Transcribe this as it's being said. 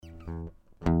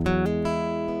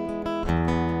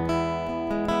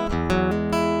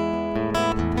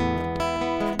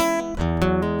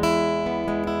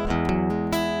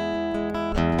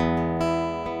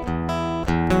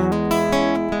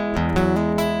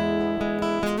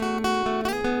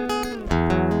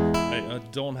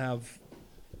don't have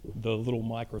the little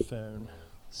microphone,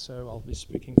 so I'll be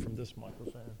speaking from this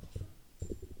microphone.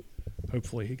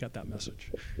 Hopefully he got that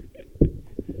message.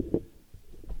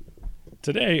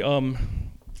 Today,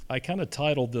 I kind of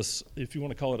titled this, if you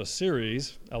want to call it a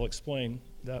series, I'll explain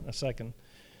that in a second,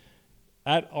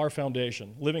 At Our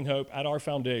Foundation, Living Hope at Our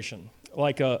Foundation,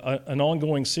 like an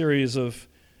ongoing series of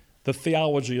the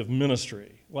theology of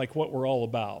ministry, like what we're all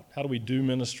about. How do we do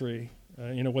ministry?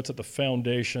 What's at the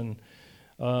foundation?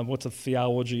 What's the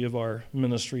theology of our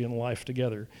ministry and life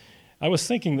together? I was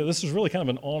thinking that this is really kind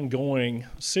of an ongoing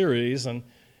series, and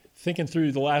thinking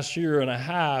through the last year and a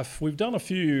half, we've done a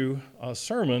few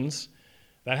sermons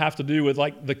that have to do with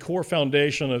like the core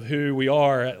foundation of who we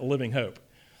are at Living Hope.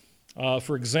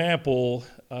 For example,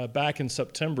 back in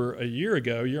September a year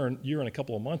and a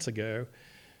couple of months ago,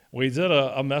 we did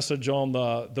a message on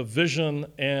the vision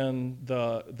and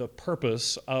the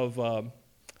purpose of,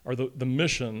 or the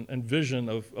mission and vision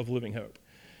of Living Hope.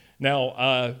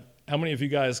 Now, how many of you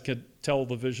guys could tell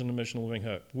the vision and mission of Living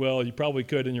Hope? Well, you probably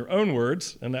could in your own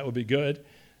words, and that would be good.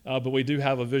 But we do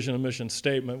have a vision and mission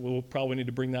statement. We'll probably need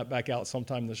to bring that back out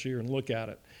sometime this year and look at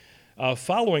it.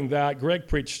 Following that, Greg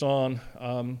preached on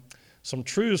some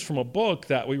truths from a book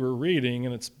that we were reading,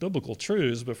 and it's biblical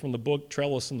truths, but from the book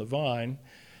Trellis and the Vine.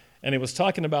 And he was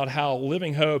talking about how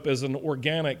Living Hope is an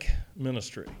organic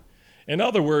ministry. In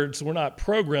other words, we're not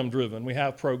program-driven. We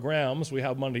have programs. We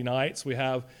have Monday nights. We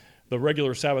have the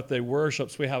regular Sabbath day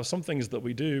worships. We have some things that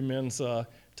we do, men's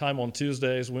time on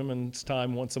Tuesdays, women's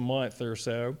time once a month or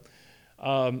so.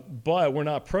 But we're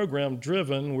not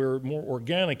program-driven. We're more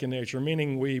organic in nature,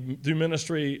 meaning we do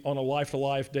ministry on a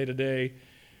life-to-life, day-to-day,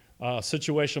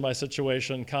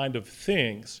 situation-by-situation kind of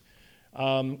things.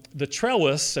 The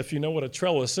trellis, if you know what a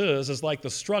trellis is like the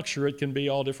structure. It can be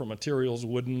all different materials,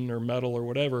 wooden or metal or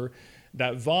whatever,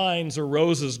 that vines or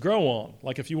roses grow on.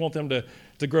 Like if you want them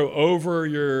to grow over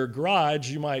your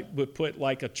garage, you might put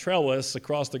like a trellis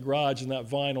across the garage and that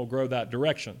vine will grow that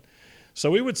direction. So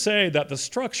we would say that the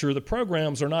structure, the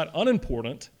programs are not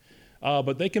unimportant,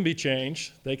 but they can be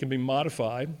changed, they can be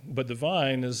modified, but the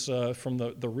vine is from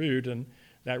the root, and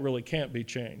that really can't be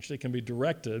changed. It can be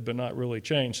directed, but not really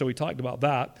changed. So we talked about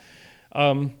that.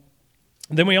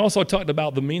 Then we also talked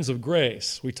about the means of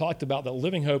grace. We talked about that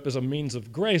Living Hope is a means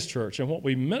of grace church. And what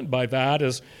we meant by that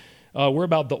is we're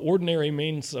about the ordinary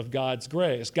means of God's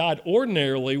grace. God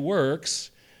ordinarily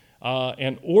works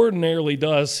and ordinarily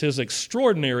does his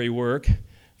extraordinary work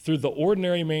through the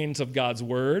ordinary means of God's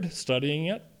word, studying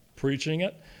it, preaching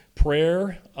it,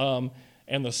 prayer,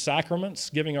 and the sacraments,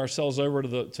 giving ourselves over to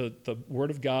the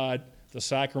Word of God, the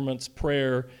sacraments,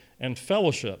 prayer, and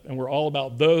fellowship. And we're all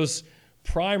about those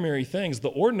primary things, the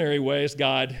ordinary ways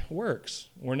God works.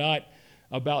 We're not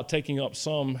about taking up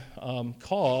some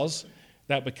cause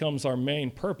that becomes our main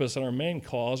purpose and our main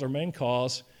cause. Our main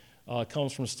cause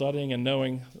comes from studying and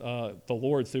knowing the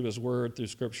Lord through His Word, through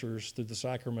Scriptures, through the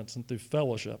sacraments, and through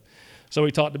fellowship. So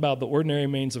we talked about the ordinary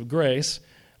means of grace.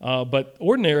 But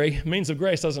ordinary means of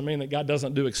grace doesn't mean that God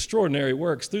doesn't do extraordinary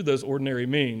works through those ordinary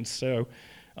means. So,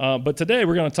 but today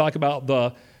we're going to talk about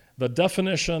the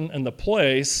definition and the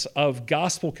place of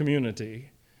gospel community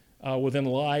within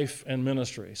life and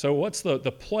ministry. So what's the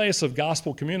place of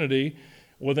gospel community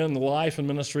within the life and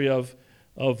ministry of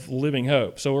Living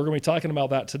Hope? So we're going to be talking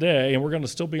about that today, and we're going to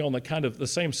still be on the kind of the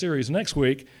same series next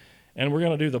week, and we're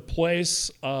going to do the place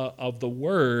of the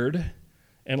Word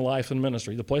and life and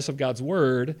ministry, the place of God's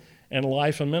Word and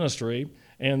life and ministry.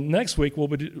 And next week we'll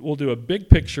do a big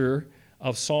picture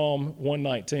of Psalm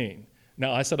 119.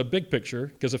 Now, I said a big picture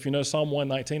because if you know Psalm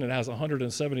 119, it has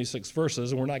 176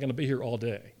 verses, and we're not going to be here all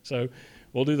day. So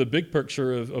we'll do the big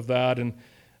picture of that and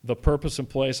the purpose and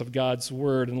place of God's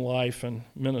Word and life and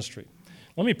ministry.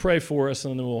 Let me pray for us,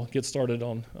 and then we'll get started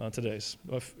on today's.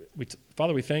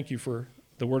 Father, we thank you for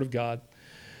the Word of God.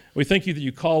 We thank you that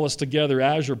you call us together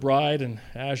as your bride and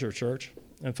as your church.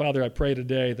 And Father, I pray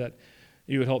today that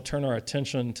you would help turn our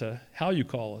attention to how you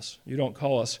call us. You don't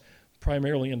call us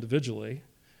primarily individually.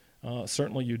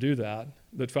 Certainly you do that.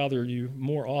 But Father, you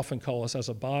more often call us as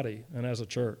a body and as a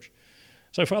church.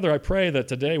 So Father, I pray that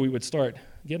today we would start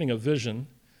getting a vision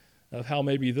of how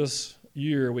maybe this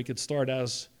year we could start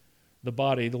as the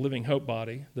body, the Living Hope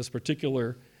body, this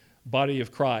particular body of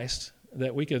Christ,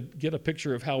 that we could get a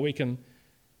picture of how we can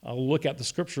look at the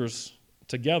Scriptures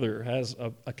together as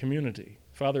a community.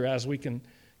 Father, as we can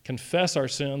confess our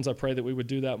sins, I pray that we would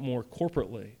do that more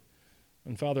corporately.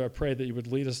 And Father, I pray that you would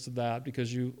lead us to that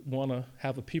because you want to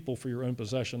have a people for your own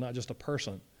possession, not just a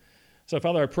person. So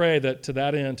Father, I pray that to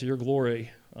that end, to your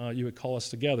glory, you would call us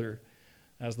together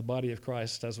as the body of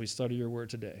Christ as we study your word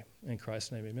today. In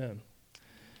Christ's name,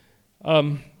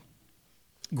 amen.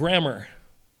 Grammar.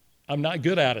 I'm not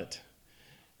good at it.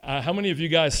 How many of you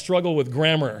guys struggle with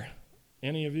grammar?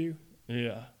 Any of you?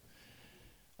 Yeah.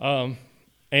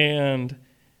 And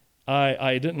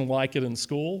I didn't like it in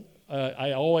school.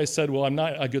 I always said, well, I'm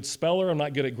not a good speller. I'm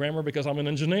not good at grammar because I'm an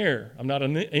engineer. I'm not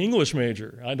an English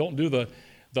major. I don't do the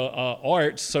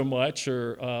arts so much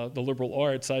or the liberal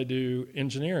arts. I do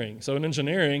engineering. So in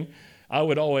engineering, I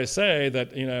would always say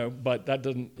that, but that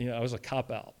didn't, I was a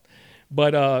cop-out.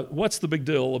 But what's the big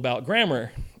deal about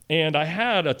grammar? And I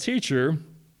had a teacher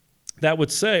that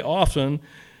would say often,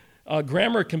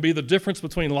 grammar can be the difference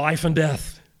between life and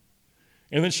death.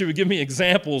 And then she would give me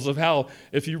examples of how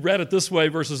if you read it this way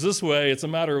versus this way, it's a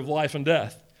matter of life and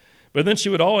death. But then she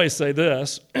would always say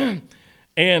this,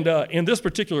 and in this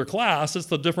particular class, it's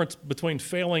the difference between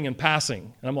failing and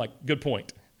passing. And I'm like, good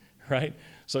point, right?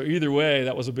 So either way,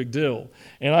 that was a big deal.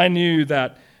 And I knew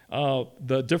that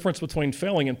the difference between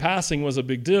failing and passing was a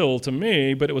big deal to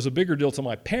me, but it was a bigger deal to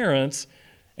my parents.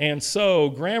 And so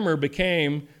grammar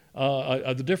became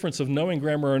the difference of knowing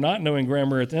grammar or not knowing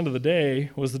grammar at the end of the day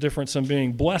was the difference in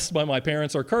being blessed by my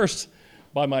parents or cursed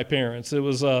by my parents. It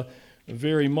was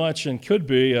very much and could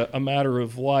be a matter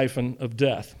of life and of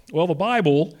death. Well, the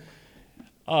Bible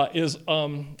is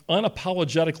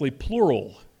unapologetically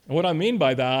plural. And what I mean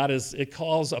by that is it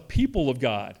calls a people of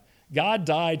God. God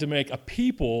died to make a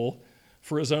people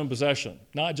for his own possession,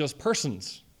 not just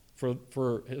persons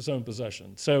for his own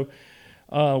possession. So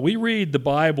we read the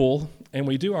Bible and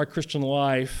we do our Christian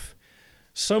life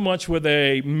so much with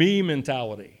a me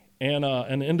mentality and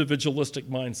an individualistic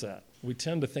mindset. We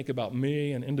tend to think about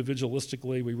me, and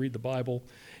individualistically we read the Bible.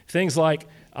 Things like,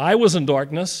 I was in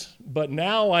darkness, but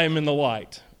now I am in the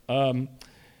light,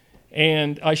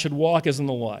 and I should walk as in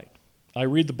the light. I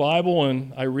read the Bible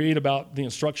and I read about the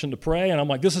instruction to pray, and I'm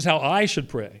like, this is how I should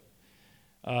pray.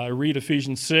 I read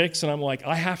Ephesians 6, and I'm like,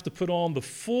 I have to put on the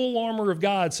full armor of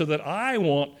God so that I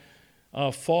won't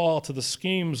fall to the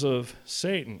schemes of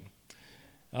Satan.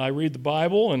 I read the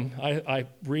Bible, and I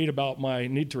read about my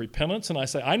need to repentance, and I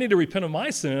say, I need to repent of my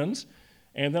sins,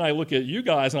 and then I look at you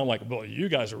guys, and I'm like, well, you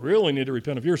guys really need to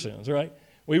repent of your sins, right?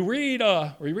 We read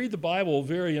the Bible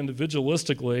very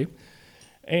individualistically,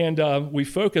 and we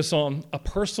focus on a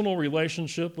personal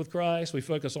relationship with Christ. We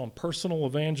focus on personal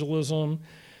evangelism.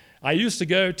 I used to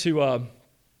go to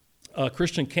a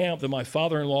Christian camp that my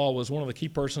father-in-law was one of the key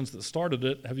persons that started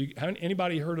it. Have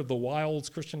anybody heard of the Wilds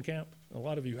Christian Camp? A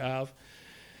lot of you have.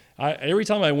 Every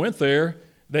time I went there,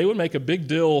 they would make a big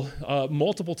deal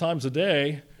multiple times a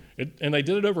day, and they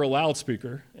did it over a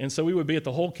loudspeaker. And so we would be at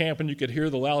the whole camp, and you could hear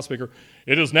the loudspeaker,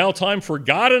 it is now time for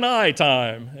God and I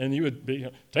time. And you would be,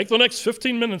 take the next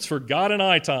 15 minutes for God and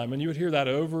I time. And you would hear that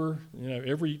over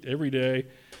every day.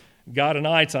 God and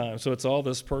I time. So it's all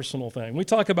this personal thing. We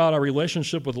talk about our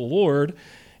relationship with the Lord,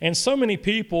 and so many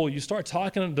people, you start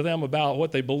talking to them about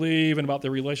what they believe and about their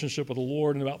relationship with the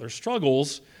Lord and about their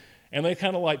struggles, and they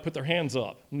kind of like put their hands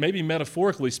up, maybe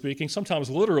metaphorically speaking, sometimes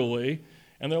literally,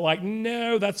 and they're like,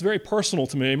 no, that's very personal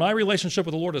to me. My relationship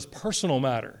with the Lord is personal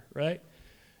matter, right?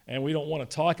 And we don't want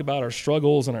to talk about our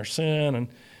struggles and our sin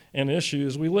and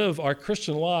issues. We live our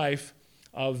Christian life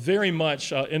very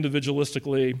much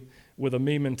individualistically, with a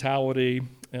me mentality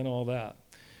and all that.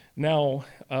 Now,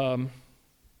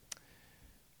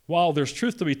 while there's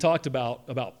truth to be talked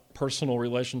about personal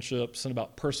relationships and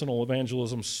about personal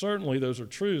evangelism, certainly those are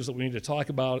truths that we need to talk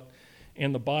about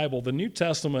in the Bible. The New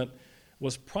Testament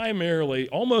was primarily,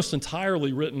 almost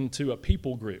entirely written to a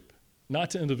people group, not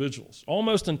to individuals.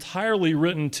 Almost entirely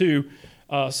written to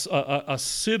a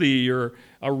city or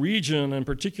a region, in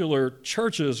particular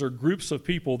churches or groups of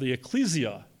people, the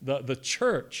ecclesia, the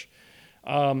church.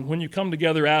 When you come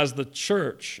together as the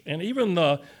church, and even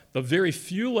the very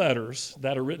few letters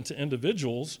that are written to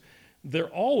individuals, they're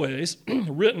always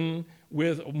written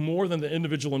with more than the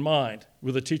individual in mind,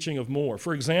 with a teaching of more.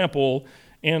 For example,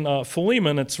 in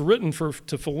Philemon, it's written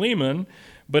to Philemon,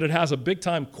 but it has a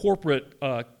big-time corporate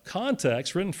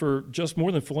context, written for just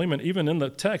more than Philemon. Even in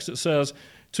the text, it says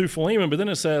to Philemon, but then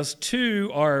it says to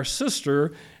our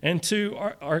sister and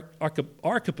to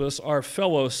Archippus, our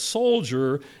fellow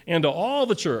soldier, and to all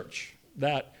the church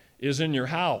that is in your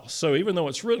house. So even though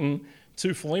it's written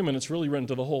to Philemon, it's really written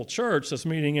to the whole church that's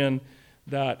meeting in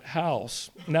that house.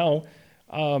 Now,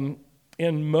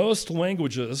 in most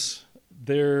languages,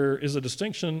 there is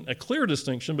a clear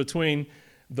distinction between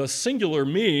the singular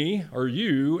me or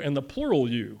you and the plural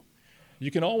you.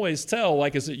 You can always tell,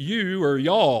 like, is it you or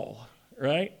y'all,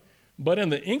 right? But in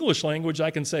the English language, I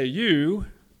can say you,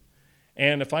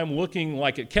 and if I'm looking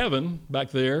like at Kevin back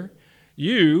there,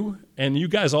 you, and you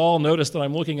guys all notice that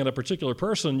I'm looking at a particular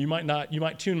person, you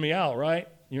might tune me out, right?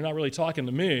 You're not really talking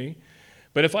to me.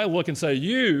 But if I look and say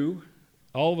you,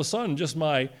 all of a sudden just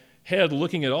my head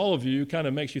looking at all of you kind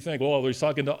of makes you think, well, he's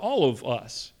talking to all of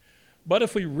us. But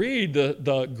if we read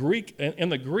the Greek, in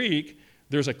the Greek,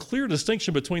 there's a clear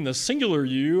distinction between the singular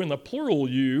you and the plural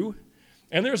you.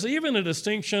 And there's even a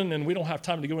distinction, and we don't have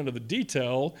time to go into the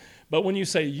detail, but when you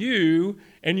say you,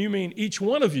 and you mean each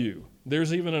one of you,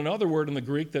 there's even another word in the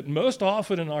Greek that most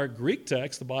often in our Greek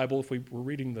text, the Bible, if we were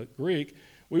reading the Greek,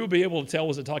 we would be able to tell,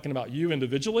 was it talking about you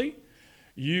individually,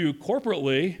 you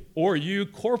corporately, or you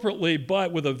corporately,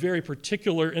 but with a very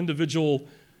particular individual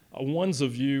ones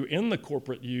of you in the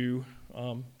corporate you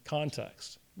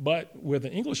context. But with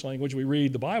the English language, we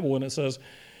read the Bible and it says,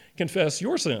 confess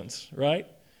your sins, right?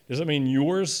 Does that mean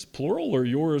yours plural or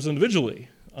yours individually?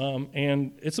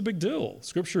 And it's a big deal.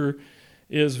 Scripture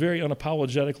is very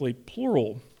unapologetically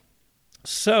plural.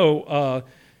 So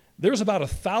there's about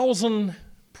 1,000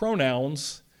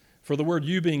 pronouns for the word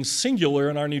you being singular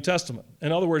in our New Testament.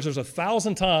 In other words, there's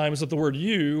 1,000 times that the word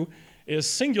you is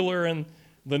singular in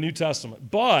the New Testament.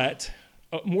 But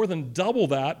more than double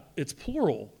that, it's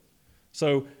plural.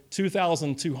 So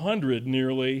 2,200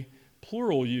 nearly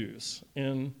plural use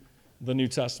in the New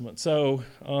Testament. So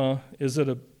is it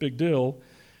a big deal?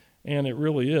 And it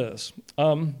really is.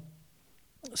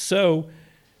 So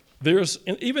there's,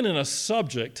 even in a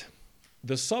subject,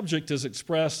 the subject is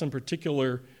expressed in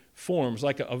particular forms.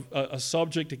 Like a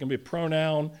subject, it can be a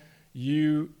pronoun,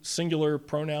 you, singular,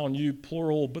 pronoun, you,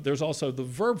 plural, but there's also the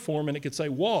verb form, and it could say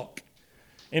walk.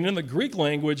 And in the Greek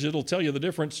language, it'll tell you the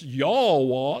difference, y'all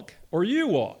walk or you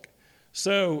walk.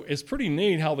 So it's pretty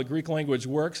neat how the Greek language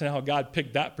works and how God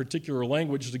picked that particular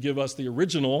language to give us the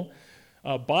original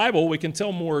Bible. We can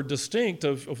tell more distinct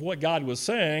of what God was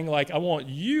saying, like, I want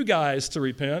you guys to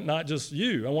repent, not just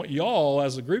you. I want y'all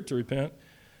as a group to repent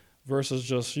versus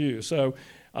just you. So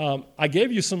I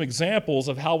gave you some examples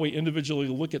of how we individually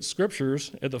look at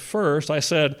scriptures. At the first, I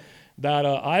said that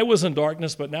I was in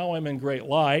darkness, but now I'm in great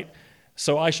light,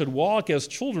 so I should walk as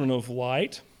children of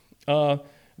light.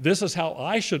 This is how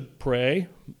I should pray,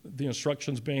 the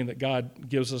instructions being that God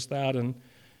gives us that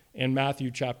in Matthew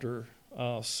chapter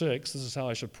 6. This is how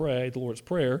I should pray, the Lord's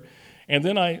Prayer. And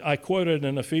then I quoted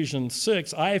in Ephesians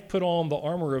 6, I have put on the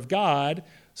armor of God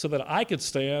so that I could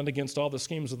stand against all the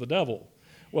schemes of the devil.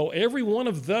 Well, every one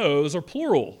of those are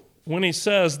plural. When he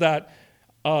says that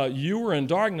you were in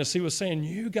darkness, he was saying,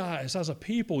 you guys as a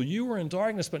people, you were in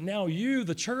darkness, but now you,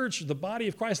 the church, the body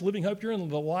of Christ, living hope, you're in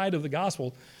the light of the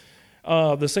gospel.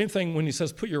 The same thing when he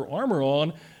says put your armor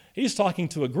on, he's talking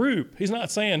to a group. He's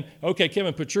not saying, okay,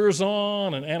 Kevin, put yours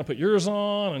on, and Anna, put yours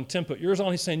on, and Tim, put yours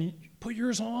on. He's saying, put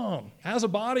yours on as a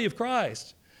body of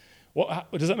Christ. Well,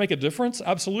 does that make a difference?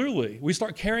 Absolutely. We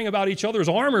start caring about each other's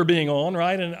armor being on,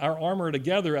 right, and our armor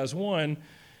together as one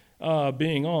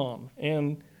being on.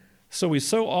 And so we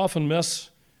so often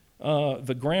miss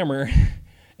the grammar,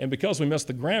 and because we miss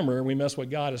the grammar, we miss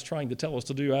what God is trying to tell us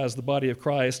to do as the body of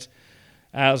Christ,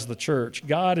 as the church.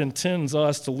 God intends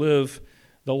us to live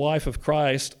the life of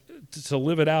Christ, to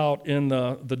live it out in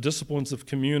the disciplines of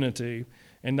community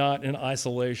and not in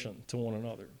isolation to one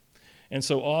another. And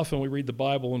so often we read the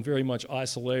Bible in very much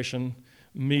isolation,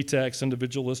 me-text,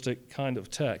 individualistic kind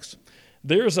of text.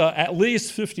 There's at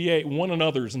least 58 one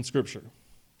another's in Scripture.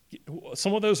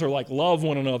 Some of those are like love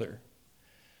one another,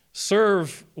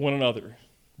 serve one another,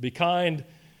 be kind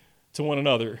to one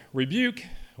another, rebuke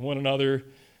one another,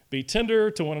 be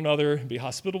tender to one another, be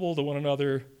hospitable to one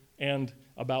another, and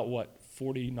about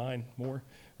 49 more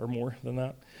or more than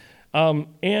that.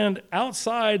 And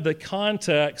outside the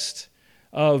context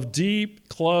of deep,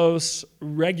 close,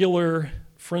 regular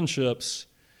friendships,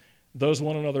 those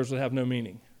one another's would have no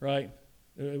meaning, right?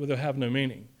 They would have no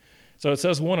meaning. So it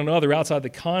says one another outside the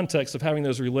context of having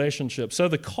those relationships. So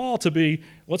the call to be,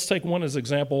 let's take one as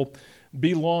example,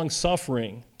 be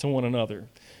long-suffering to one another.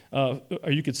 Or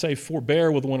you could say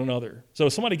forbear with one another. So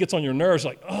if somebody gets on your nerves,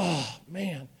 like, oh,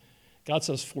 man, God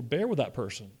says forbear with that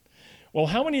person. Well,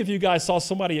 how many of you guys saw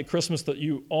somebody at Christmas that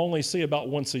you only see about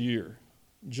once a year,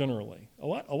 generally? A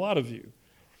lot of you.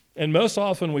 And most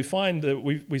often we find that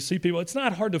we see people, it's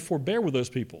not hard to forbear with those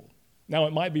people. Now,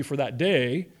 it might be for that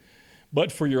day,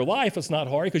 but for your life, it's not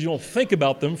hard because you don't think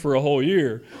about them for a whole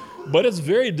year. But it's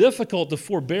very difficult to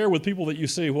forbear with people that you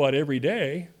see, every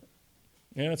day.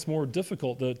 And it's more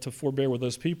difficult to forbear with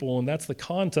those people. And that's the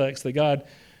context that God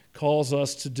calls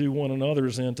us to do one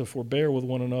another's in, to forbear with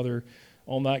one another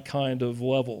on that kind of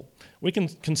level. We can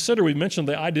consider, we mentioned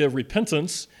the idea of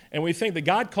repentance, and we think that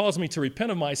God calls me to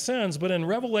repent of my sins, but in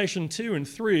Revelation 2 and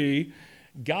 3,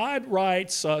 God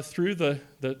writes through the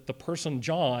person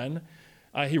John,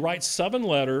 he writes 7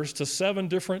 letters to 7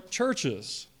 different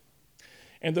churches.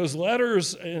 And those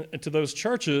letters to those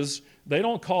churches, they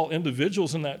don't call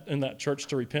individuals in that church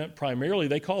to repent primarily.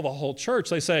 They call the whole church.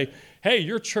 They say, hey,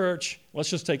 your church, let's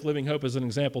just take Living Hope as an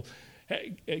example.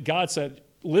 Hey, God said,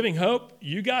 Living Hope,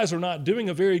 you guys are not doing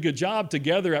a very good job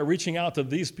together at reaching out to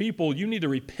these people. You need to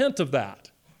repent of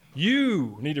that.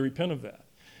 You need to repent of that.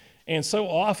 And so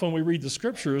often we read the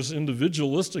scriptures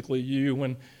individualistically,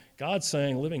 when God's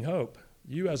saying, Living Hope,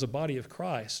 you as a body of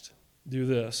Christ, do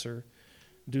this or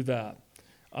do that.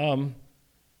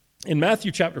 In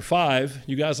Matthew chapter 5,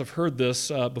 you guys have heard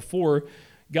this before,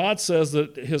 God says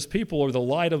that his people are the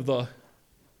light of the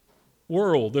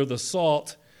world. They're the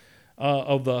salt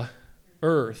of the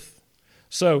earth.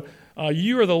 So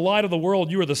you are the light of the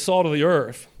world. You are the salt of the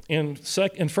earth. In 1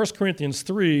 Corinthians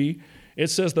 3, it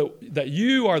says that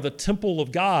you are the temple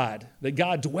of God, that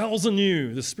God dwells in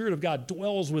you. The Spirit of God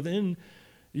dwells within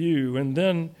you. And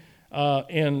then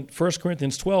in 1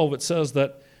 Corinthians 12, it says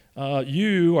that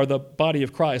you are the body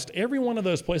of Christ. Every one of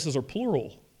those places are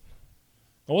plural.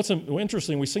 Now, what's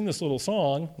interesting, we sing this little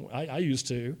song, I used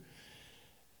to,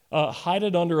 hide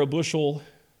it under a bushel.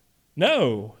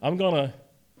 No, I'm going to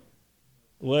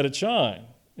let it shine.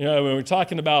 You know, when we're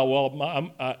talking about,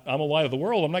 I'm a light of the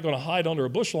world, I'm not going to hide under a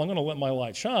bushel, I'm going to let my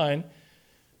light shine.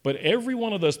 But every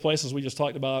one of those places we just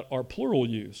talked about are plural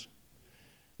use.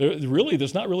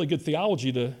 There's not really good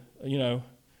theology to,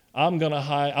 I'm going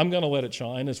to let it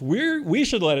shine. We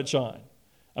should let it shine.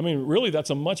 I mean, really, that's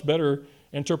a much better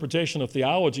interpretation of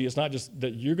theology. It's not just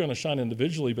that you're going to shine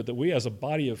individually, but that we as a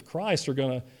body of Christ are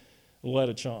going to let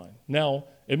it shine. Now,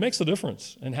 it makes a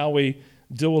difference in how we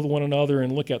deal with one another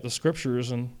and look at the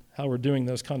scriptures and how we're doing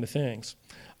those kind of things.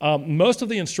 Most of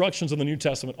the instructions in the New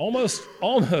Testament,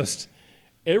 almost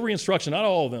every instruction, not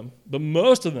all of them, but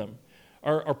most of them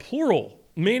are plural,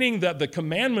 meaning that the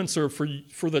commandments are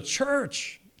for the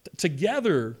church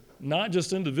together, not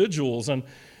just individuals. And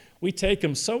we take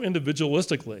them so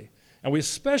individualistically. And we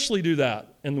especially do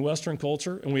that in the Western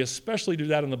culture, and we especially do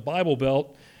that in the Bible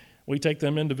Belt. We take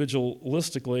them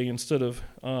individualistically instead of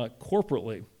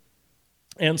corporately.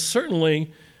 And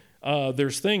certainly,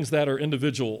 there's things that are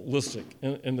individualistic.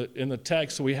 In the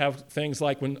text, we have things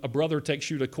like when a brother takes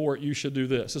you to court, you should do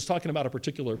this. It's talking about a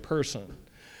particular person.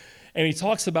 And he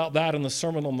talks about that in the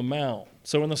Sermon on the Mount.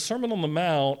 So in the Sermon on the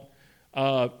Mount,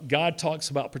 God talks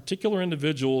about particular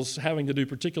individuals having to do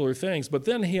particular things, but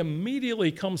then he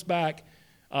immediately comes back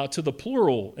to the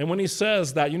plural. And when he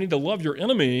says that you need to love your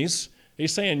enemies,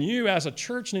 he's saying you as a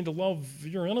church need to love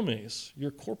your enemies,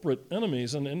 your corporate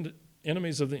enemies and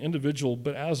enemies of the individual,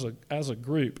 but as a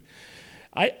group.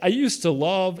 I used to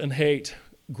love and hate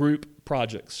group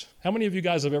projects. How many of you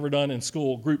guys have ever done in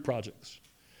school group projects?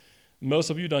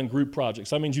 Most of you done group projects.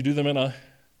 That means you do them in a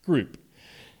group.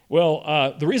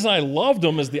 Well, the reason I loved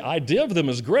them is the idea of them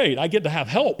is great. I get to have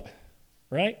help,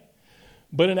 right?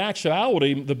 But in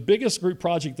actuality, the biggest group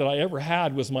project that I ever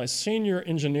had was my senior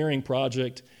engineering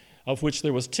project, of which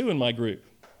there was 2 in my group,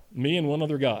 me and one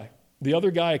other guy. The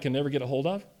other guy I can never get a hold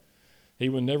of. He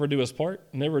would never do his part,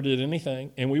 never did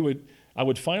anything. And it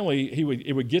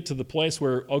would get to the place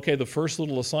where, okay, the first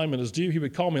little assignment is due. He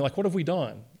would call me like, what have we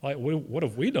done? Like, what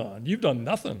have we done? You've done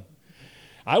nothing.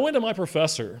 I went to my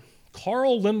professor,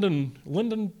 Carl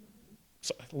Lindenmeyer,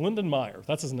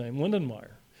 that's his name,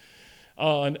 Lindenmeyer,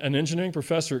 an engineering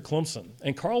professor at Clemson.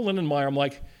 And Carl Lindenmeyer, I'm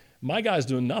like, my guy's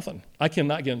doing nothing. I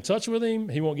cannot get in touch with him.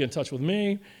 He won't get in touch with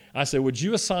me. I said, would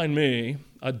you assign me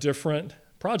a different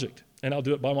project? And I'll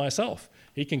do it by myself.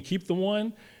 He can keep the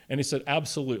one. And he said,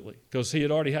 absolutely, because he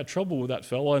had already had trouble with that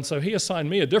fellow. And so he assigned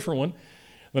me a different one.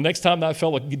 The next time that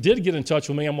fellow did get in touch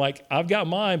with me, I'm like, I've got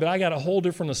mine, but I got a whole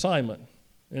different assignment.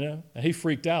 And he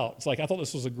freaked out. It's like, I thought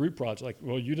this was a group project. Like,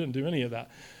 well, you didn't do any of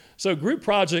that. So group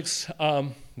projects,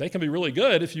 they can be really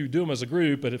good if you do them as a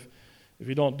group, but if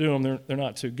you don't do them, they're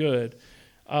not too good.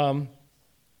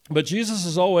 But Jesus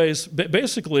is always,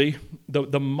 basically,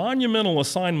 the monumental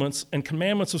assignments and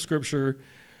commandments of Scripture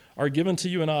are given to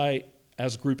you and I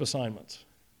as group assignments.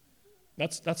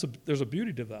 There's a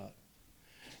beauty to that.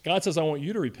 God says, I want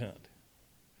you to repent.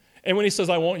 And when he says,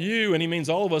 I want you, and he means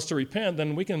all of us to repent,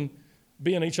 then we can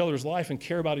be in each other's life and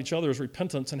care about each other's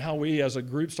repentance and how we as a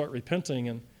group start repenting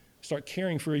and start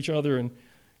caring for each other and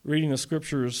reading the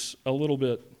Scriptures a little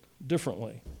bit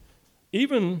differently.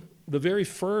 Even the very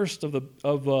first of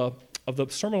the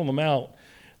Sermon on the Mount,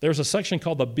 there's a section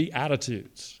called the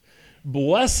Beatitudes.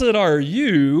 Blessed are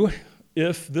you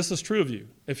if this is true of you,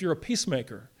 if you're a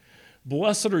peacemaker.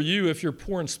 Blessed are you if you're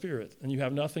poor in spirit and you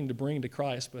have nothing to bring to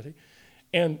Christ.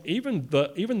 And even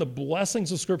the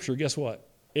blessings of Scripture, guess what?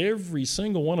 Every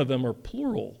single one of them are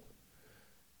plural.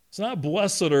 It's not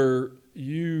blessed are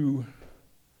you,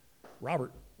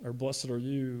 Robert. or blessed are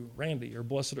you, Randy, or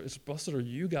blessed are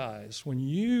you guys when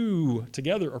you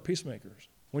together are peacemakers.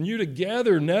 When you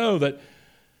together know that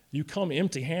you come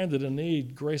empty-handed and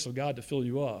need grace of God to fill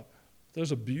you up.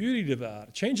 There's a beauty to that.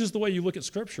 It changes the way you look at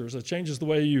scriptures. It changes the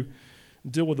way you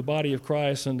deal with the body of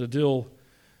Christ and to deal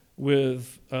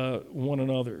with one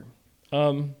another.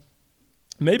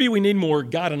 Maybe we need more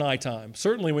God and I time.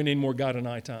 Certainly we need more God and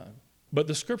I time. But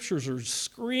the scriptures are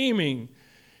screaming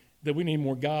that we need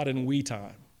more God and we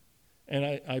time.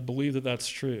 And I believe that that's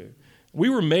true. We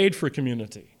were made for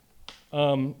community.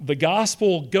 The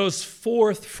gospel goes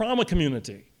forth from a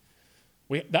community.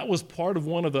 That was part of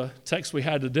one of the texts we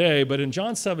had today, but in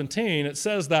John 17, it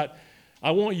says that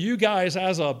I want you guys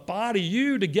as a body,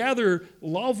 you together,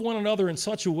 love one another in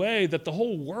such a way that the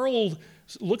whole world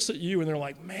looks at you and they're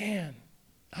like, man,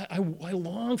 I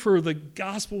long for the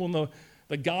gospel and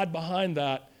the God behind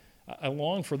that. I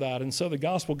long for that. And so the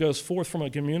gospel goes forth from a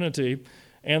community,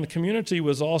 and the community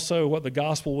was also what the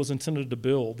gospel was intended to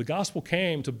build. The gospel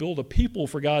came to build a people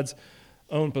for God's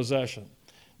own possession.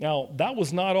 Now, that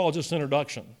was not all just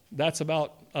introduction. That's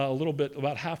about a little bit,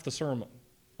 about half the sermon.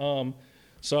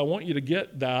 So I want you to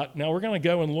get that. Now we're going to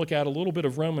go and look at a little bit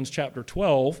of Romans chapter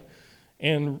 12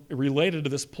 and related to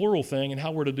this plural thing and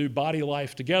how we're to do body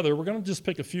life together. We're going to just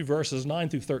pick a few verses, 9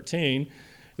 through 13.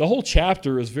 The whole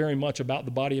chapter is very much about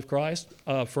the body of Christ.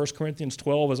 1 Corinthians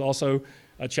 12 is also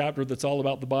a chapter that's all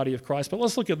about the body of Christ. But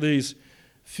let's look at these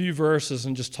few verses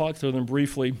and just talk through them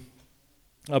briefly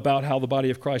about how the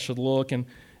body of Christ should look and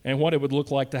what it would look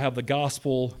like to have the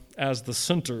gospel as the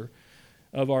center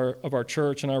of our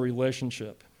church and our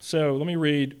relationship. So let me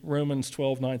read Romans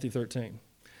 12, 9 through 13.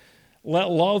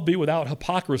 Let love be without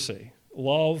hypocrisy.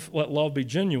 Let love be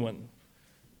genuine.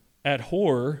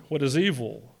 Abhor what is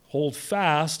evil. Hold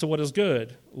fast to what is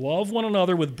good. Love one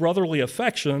another with brotherly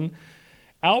affection.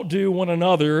 Outdo one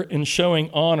another in showing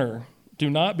honor. Do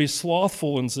not be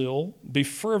slothful in zeal. Be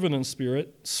fervent in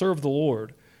spirit. Serve the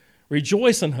Lord.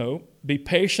 Rejoice in hope. Be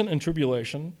patient in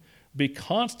tribulation. Be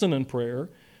constant in prayer.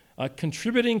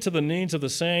 Contributing to the needs of the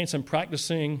saints and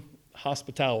practicing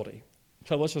hospitality.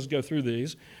 So let's just go through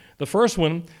these. The first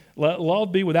one, let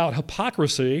love be without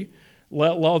hypocrisy.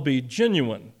 Let love be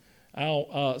genuine.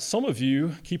 Now, some of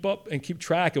you keep up and keep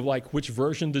track of like which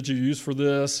version did you use for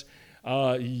this.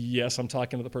 Yes, I'm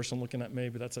talking to the person looking at me,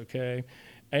 but that's okay.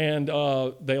 And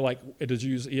they like, did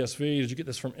you use ESV? Did you get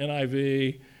this from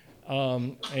NIV?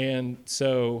 And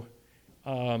so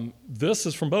this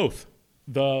is from both.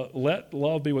 The let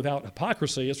love be without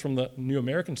hypocrisy is from the New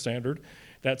American Standard.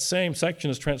 That same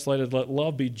section is translated, let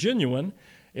love be genuine,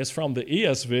 is from the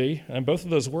ESV. And both of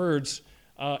those words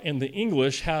in the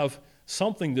English have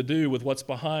something to do with what's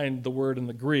behind the word in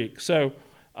the Greek. So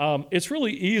it's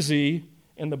really easy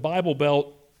in the Bible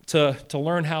Belt to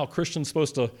learn how Christians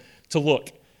supposed to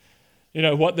look. You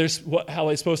know, how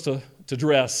they're supposed to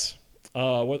dress,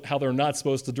 how they're not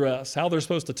supposed to dress, how they're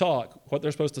supposed to talk, what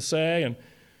they're supposed to say, and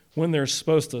when they're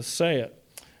supposed to say it,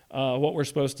 what we're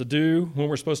supposed to do, when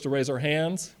we're supposed to raise our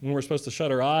hands, when we're supposed to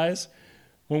shut our eyes,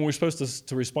 when we're supposed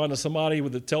to respond to somebody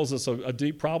that tells us a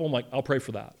deep problem, like, I'll pray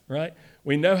for that, right?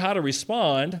 We know how to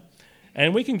respond,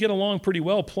 and we can get along pretty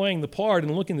well playing the part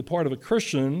and looking the part of a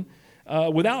Christian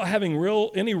without having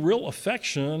any real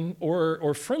affection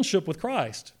or friendship with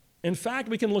Christ. In fact,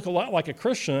 we can look a lot like a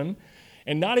Christian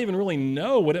and not even really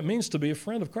know what it means to be a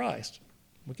friend of Christ.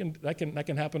 That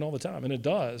can happen all the time, and it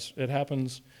does. It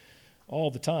happens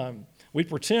all the time. We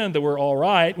pretend that we're all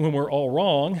right when we're all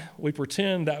wrong. We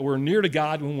pretend that we're near to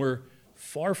God when we're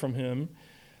far from Him.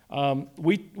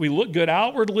 We look good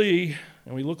outwardly,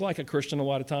 and we look like a Christian a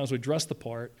lot of times. We dress the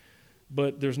part,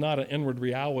 but there's not an inward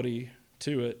reality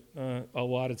to it a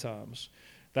lot of times.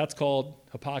 That's called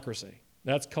hypocrisy.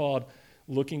 That's called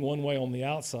looking one way on the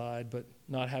outside, but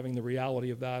not having the reality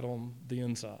of that on the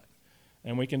inside.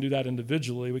 And we can do that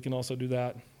individually. We can also do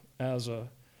that as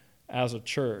a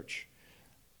church.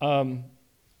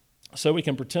 So we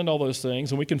can pretend all those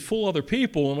things, and we can fool other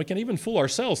people, and we can even fool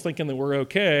ourselves thinking that we're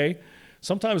okay.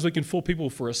 Sometimes we can fool people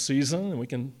for a season, and we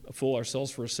can fool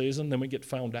ourselves for a season, then we get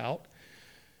found out.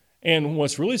 And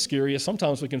what's really scary is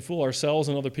sometimes we can fool ourselves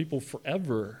and other people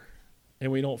forever,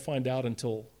 and we don't find out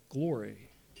until glory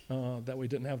that we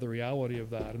didn't have the reality of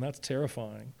that, and that's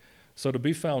terrifying. So to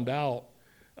be found out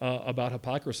about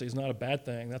hypocrisy is not a bad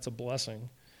thing. That's a blessing.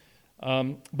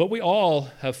 But we all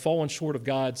have fallen short of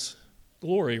God's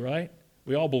glory, right?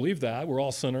 We all believe that. We're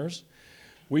all sinners.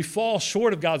 We fall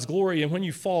short of God's glory, and when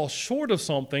you fall short of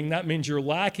something, that means you're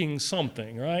lacking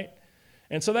something, right?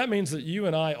 And so that means that you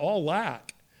and I all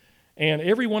lack. And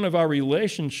every one of our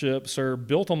relationships are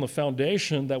built on the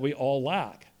foundation that we all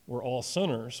lack. We're all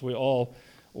sinners. We all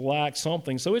lack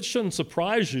something. So it shouldn't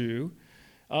surprise you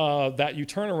that you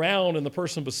turn around and the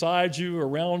person beside you,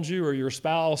 around you, or your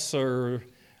spouse, or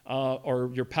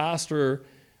your pastor,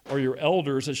 or your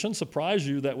elders, it shouldn't surprise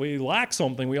you that we lack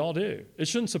something. We all do. It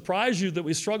shouldn't surprise you that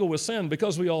we struggle with sin,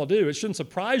 because we all do. It shouldn't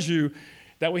surprise you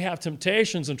that we have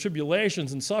temptations and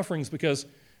tribulations and sufferings, because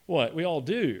what? We all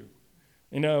do.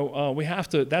 We have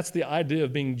to, that's the idea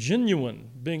of being genuine,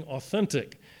 being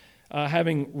authentic,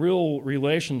 having real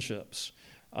relationships.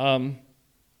 And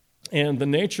the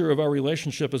nature of our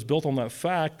relationship is built on that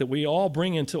fact that we all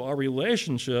bring into our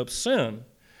relationships sin.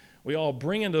 We all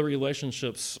bring into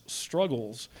relationships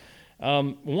struggles.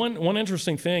 One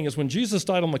interesting thing is when Jesus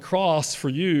died on the cross for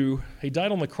you, he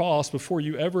died on the cross before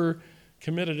you ever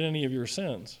committed any of your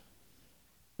sins.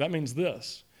 That means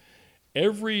this.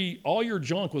 All your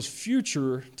junk was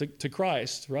future to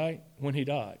Christ, right, when he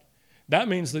died. That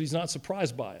means that he's not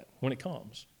surprised by it when it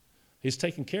comes. He's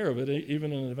taking care of it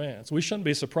even in advance. We shouldn't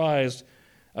be surprised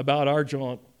about our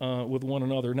junk with one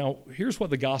another. Now, here's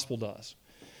what the gospel does.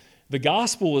 The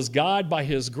gospel is God, by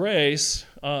his grace,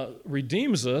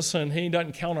 redeems us, and he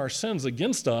doesn't count our sins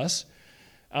against us,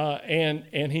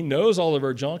 and he knows all of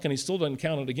our junk, and he still doesn't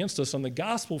count it against us. And the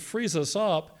gospel frees us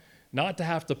up not to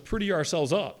have to pretty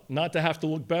ourselves up, not to have to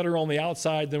look better on the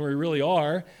outside than we really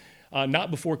are, not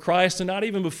before Christ and not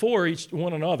even before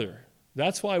one another.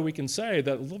 That's why we can say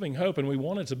that living hope, and we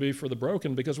want it to be for the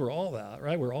broken, because we're all that,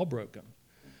 right? We're all broken.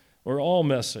 We're all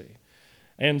messy.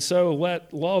 And so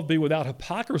let love be without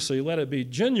hypocrisy. Let it be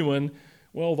genuine.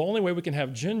 Well, the only way we can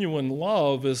have genuine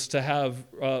love is to have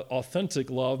authentic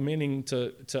love, meaning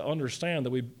to understand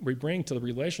that we bring to the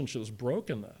relationships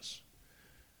brokenness.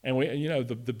 And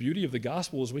the beauty of the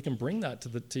gospel is we can bring that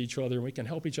to each other, and we can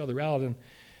help each other out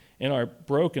in our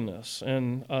brokenness.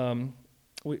 And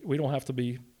we don't have to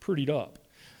be prettied up.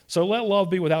 So let love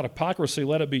be without hypocrisy.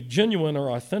 Let it be genuine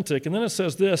or authentic. And then it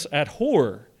says this,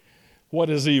 abhor what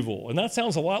is evil. And that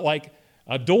sounds a lot like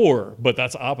adore, but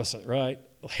that's opposite, right?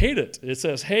 Hate it. It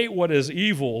says hate what is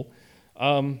evil.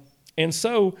 And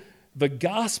so the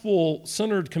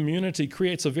gospel-centered community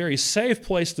creates a very safe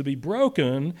place to be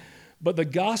broken, but the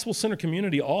gospel-centered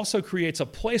community also creates a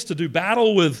place to do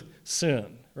battle with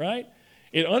sin, right?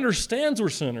 It understands we're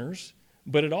sinners,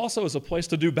 but it also is a place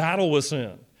to do battle with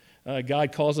sin.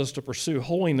 God calls us to pursue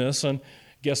holiness, and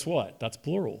guess what? That's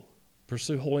plural.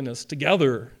 Pursue holiness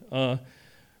together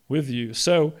with you.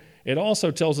 So it also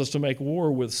tells us to make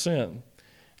war with sin.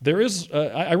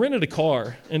 I rented a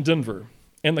car in Denver,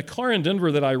 and the car in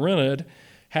Denver that I rented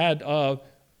had,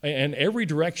 in every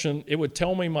direction, it would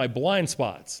tell me my blind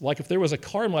spots. Like if there was a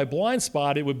car in my blind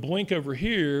spot, it would blink over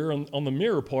here on the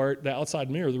mirror part, the outside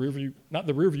mirror, the rear view, not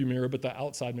the rear view mirror, but the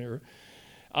outside mirror.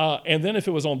 And then if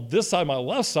it was on this side, my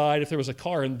left side, if there was a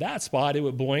car in that spot, it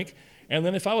would blink. And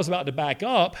then if I was about to back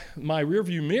up, my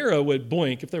rearview mirror would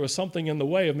blink if there was something in the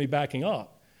way of me backing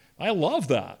up. I love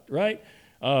that, right?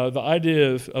 The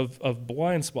idea of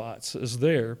blind spots is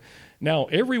there. Now,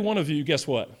 every one of you, guess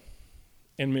what?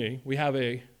 And me, we have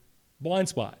a blind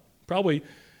spot. Probably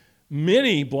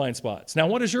many blind spots. Now,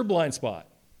 what is your blind spot?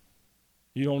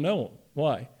 You don't know them.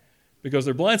 Why? Because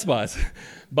they're blind spots.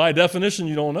 By definition,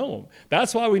 you don't know them.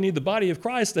 That's why we need the body of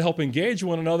Christ to help engage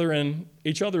one another in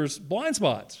each other's blind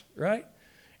spots, right?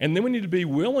 And then we need to be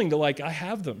willing to, I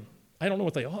have them. I don't know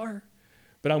what they are,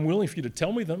 but I'm willing for you to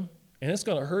tell me them. And it's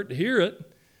going to hurt to hear it,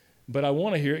 but I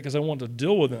want to hear it because I want to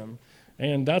deal with them.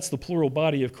 And that's the plural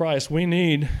body of Christ. We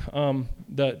need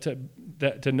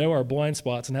to know our blind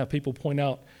spots and have people point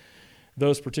out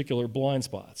those particular blind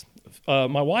spots.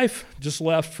 My wife just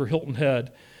left for Hilton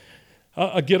Head.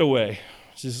 A getaway.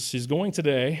 She's going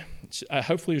today.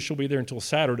 Hopefully she'll be there until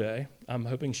Saturday. I'm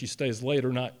hoping she stays late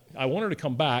or not. I want her to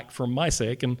come back for my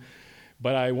sake,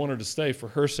 but I want her to stay for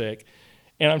her sake.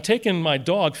 And I'm taking my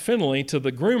dog, Finley, to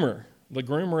the groomer. The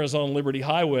groomer is on Liberty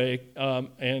Highway,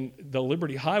 and the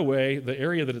Liberty Highway, the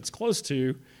area that it's close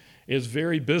to, is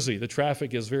very busy. The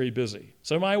traffic is very busy.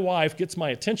 So my wife gets my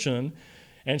attention,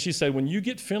 and she said, when you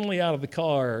get Finley out of the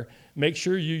car, make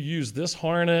sure you use this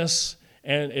harness,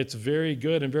 and it's very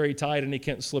good and very tight, and he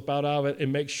can't slip out of it.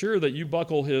 And make sure that you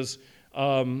buckle his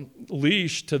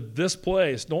leash to this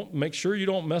place. Make sure you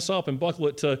don't mess up and buckle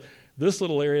it to this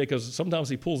little area, because sometimes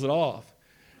he pulls it off.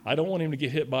 I don't want him to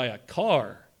get hit by a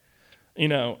car,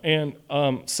 And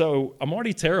so I'm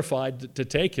already terrified to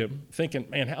take him, thinking,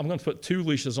 man, I'm going to put 2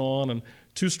 leashes on and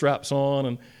 2 straps on,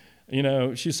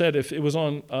 and she said if it was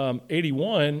on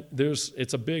 81,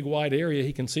 it's a big, wide area.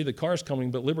 He can see the cars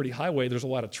coming, but Liberty Highway, there's a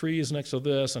lot of trees next to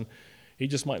this, and he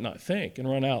just might not think and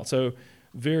run out. So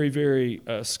very, very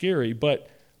scary. But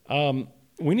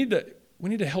we need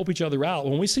to help each other out.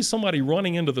 When we see somebody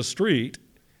running into the street,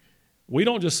 We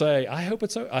don't just say, I hope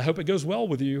it goes well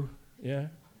with you. Yeah.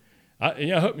 I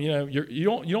hope,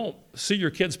 you don't see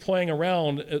your kids playing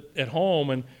around at home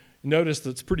and notice that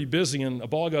it's pretty busy and a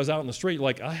ball goes out in the street,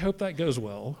 like, I hope that goes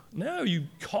well. No, you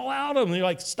call out them and you're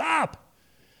like, stop,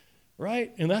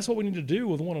 right? And that's what we need to do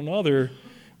with one another.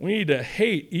 We need to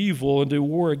hate evil and do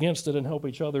war against it and help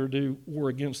each other do war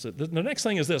against it. The next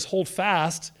thing is this: hold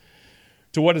fast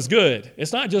to what is good.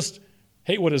 It's not just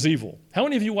hate what is evil. How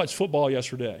many of you watched football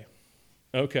yesterday?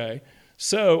 Okay.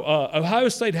 So Ohio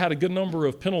State had a good number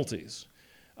of penalties.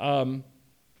 And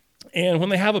when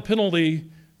they have a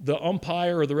penalty, the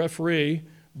umpire or the referee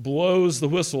blows the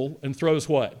whistle and throws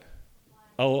what?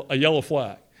 A yellow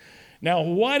flag. Now,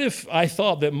 what if I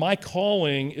thought that my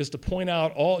calling is to point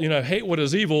out hate what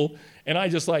is evil, and I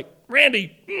just like,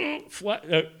 Randy,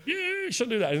 you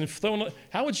shouldn't do that. And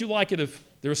how would you like it if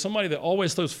there was somebody that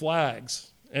always throws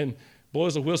flags and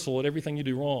blows a whistle at everything you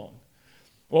do wrong?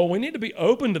 Well, we need to be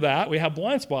open to that. We have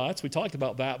blind spots. We talked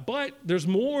about that. But there's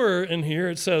more in here.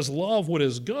 It says, love what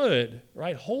is good,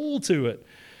 right? Hold to it.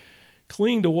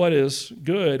 Cling to what is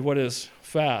good, what is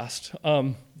fast.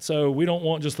 So we don't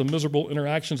want just the miserable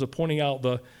interactions of pointing out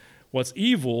what's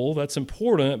evil. That's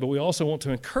important. But we also want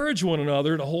to encourage one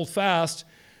another to hold fast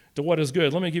to what is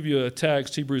good. Let me give you a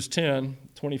text. Hebrews 10,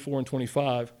 24 and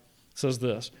 25 says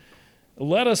this: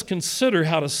 let us consider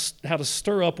how to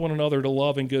stir up one another to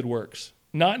love and good works,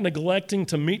 not neglecting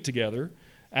to meet together,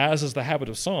 as is the habit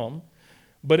of some,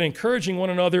 but encouraging one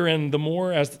another, and the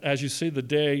more as you see the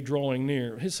day drawing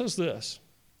near. He says this: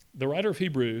 the writer of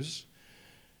Hebrews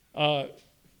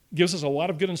gives us a lot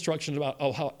of good instructions about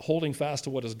holding fast to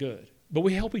what is good. But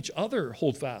we help each other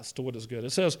hold fast to what is good. It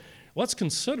says, let's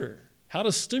consider how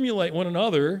to stimulate one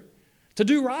another to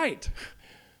do right.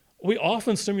 We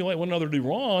often stimulate one another to do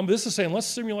wrong. This is saying,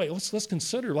 let's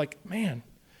consider, like, man,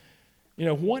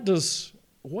 what does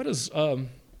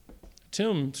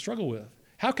Tim struggle with?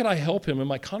 How can I help him in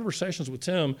my conversations with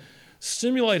Tim,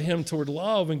 stimulate him toward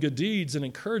love and good deeds and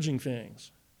encouraging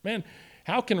things? Man,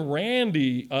 how can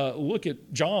Randy look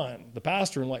at John, the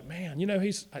pastor, and like, man,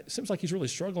 it seems like he's really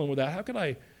struggling with that.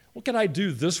 What can I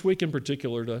do this week in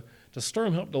particular to stir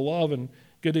him up to love and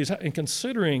good deeds? And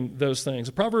considering those things,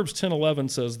 Proverbs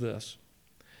 10:11 says this: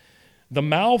 the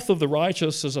mouth of the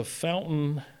righteous is a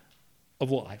fountain of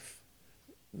life.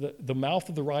 The mouth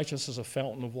of the righteous is a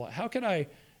fountain of life. How can I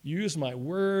use my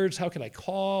words? How can I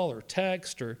call or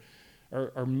text or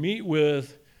meet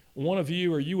with one of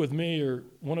you, or you with me, or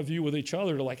one of you with each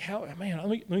other to let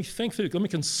me think through,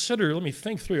 let me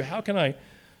think through, how can I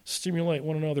stimulate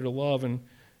one another to love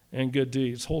and good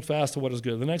deeds? Hold fast to what is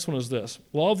good. The next one is this: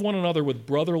 love one another with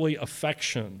brotherly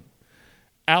affection.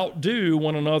 Outdo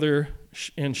one another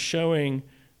in showing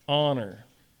honor.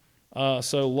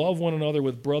 So love one another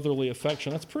with brotherly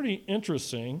affection. That's pretty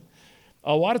interesting.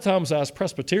 A lot of times as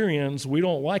Presbyterians, we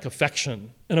don't like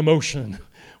affection and emotion.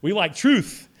 We like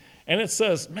truth. And it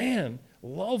says, man,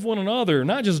 love one another,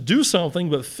 not just do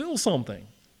something, but feel something.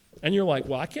 And you're like,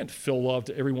 well, I can't feel love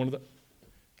to every one of them.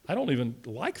 I don't even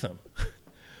like them,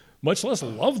 much less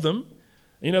love them.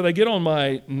 They get on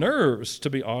my nerves,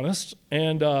 to be honest.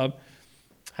 And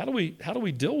how do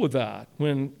we deal with that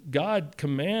when God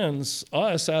commands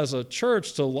us as a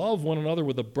church to love one another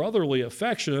with a brotherly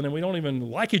affection and we don't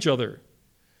even like each other?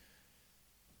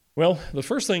 Well, the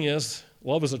first thing is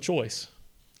love is a choice.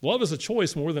 Love is a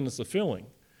choice more than it's a feeling.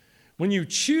 When you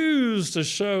choose to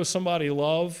show somebody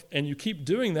love and you keep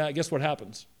doing that, guess what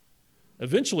happens?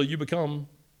 Eventually you become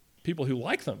people who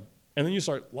like them, and then you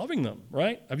start loving them,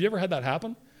 right? Have you ever had that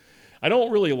happen? I don't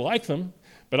really like them,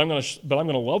 but I'm going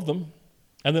to love them.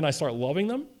 And then I start loving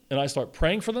them, and I start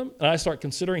praying for them, and I start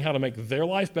considering how to make their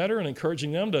life better and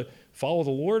encouraging them to follow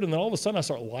the Lord. And then all of a sudden I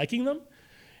start liking them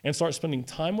and start spending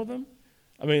time with them.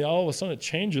 All of a sudden it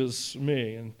changes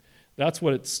me. And that's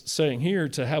what it's saying here,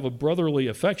 to have a brotherly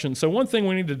affection. So one thing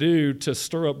we need to do to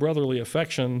stir up brotherly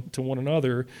affection to one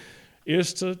another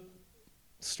is to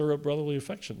stir up brotherly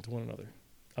affection to one another.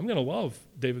 I'm going to love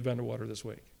David Vanderwater this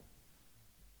week,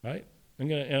 right? I'm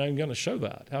going to show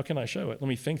that. How can I show it? Let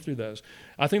me think through those.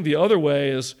 I think the other way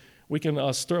is we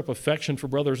can stir up affection for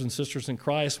brothers and sisters in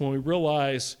Christ when we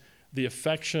realize the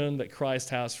affection that Christ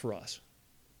has for us.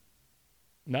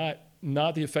 Not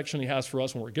the affection he has for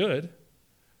us when we're good,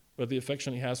 but the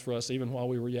affection he has for us even while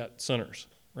we were yet sinners.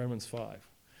 Romans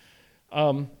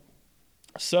 5.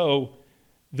 So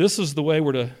this is the way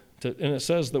we're to, and it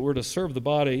says that we're to serve the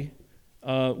body.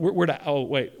 We're to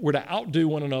outdo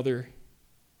one another.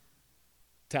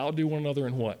 To outdo one another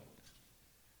in what?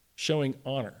 Showing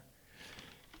honor.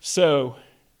 So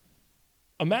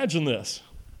imagine this,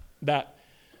 that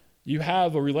You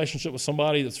have a relationship with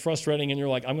somebody that's frustrating and you're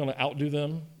like, I'm going to outdo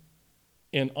them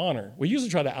in honor. We usually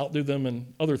try to outdo them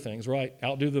in other things, right?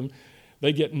 Outdo them.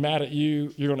 They get mad at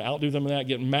you. You're going to outdo them in that,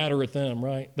 get madder at them,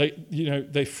 right?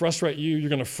 They frustrate you. You're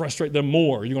going to frustrate them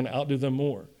more. You're going to outdo them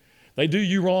more. They do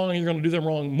you wrong and you're going to do them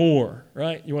wrong more,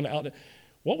 right? You want to outdo.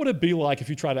 What would it be like if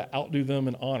you try to outdo them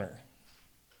in honor?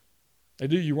 They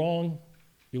do you wrong,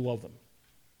 you love them.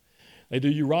 They do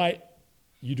you right,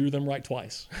 you do them right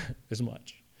twice as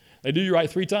much. They do you right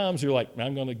 3 times, you're like,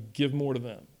 I'm going to give more to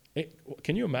them.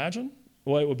 Can you imagine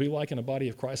what it would be like in a body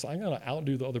of Christ? I'm going to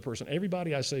outdo the other person.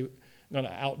 Everybody I say, I'm going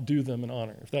to outdo them in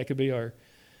honor. If that could be our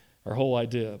whole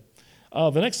idea.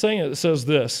 The next thing, it says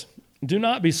this: do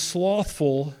not be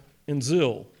slothful in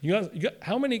zeal. You got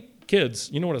how many kids,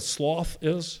 you know what a sloth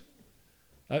is?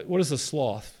 What is a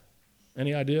sloth?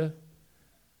 Any idea?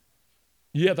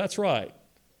 Yeah, that's right.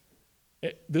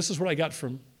 This is what I got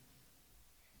from,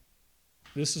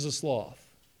 this is a sloth.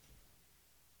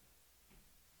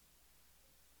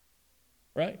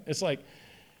 Right? It's like,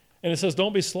 and it says,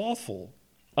 don't be slothful.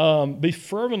 Be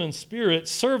fervent in spirit,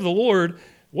 serve the Lord.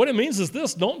 What it means is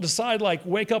this: don't decide, like,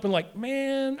 wake up and like,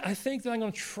 man, I think that I'm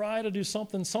going to try to do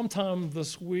something sometime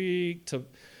this week to,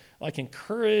 like,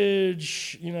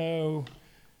 encourage,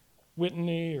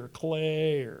 Whitney or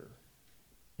Clay or,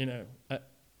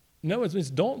 no, it means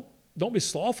don't be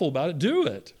slothful about it. Do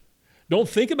it. Don't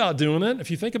think about doing it. If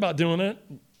you think about doing it,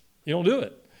 you don't do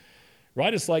it.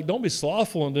 Right? It's like, don't be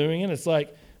slothful in doing it. It's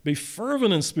like, be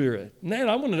fervent in spirit. Man,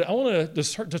 I want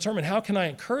to determine how can I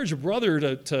encourage a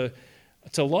brother to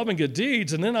love and good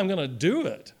deeds, and then I'm going to do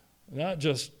it, not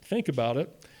just think about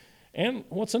it. And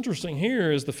what's interesting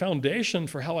here is the foundation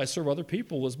for how I serve other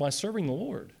people is by serving the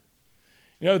Lord.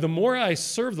 The more I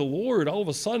serve the Lord, all of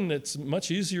a sudden it's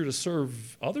much easier to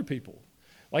serve other people.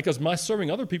 Like, as my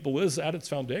serving other people is at its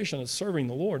foundation, it's serving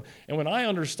the Lord. And when I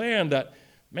understand that,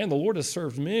 man, the Lord has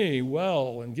served me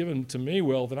well and given to me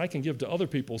well, then I can give to other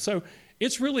people. So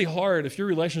it's really hard if your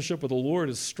relationship with the Lord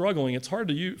is struggling. It's hard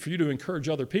for you to encourage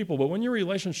other people. But when your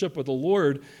relationship with the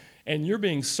Lord and you're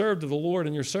being served to the Lord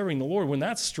and you're serving the Lord, when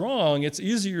that's strong, it's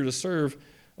easier to serve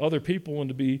other people and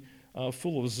to be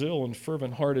full of zeal and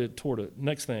fervent-hearted toward it.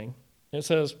 Next thing, it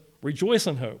says, rejoice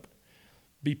in hope.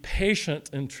 Be patient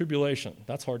in tribulation.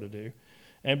 That's hard to do.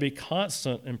 And be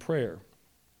constant in prayer.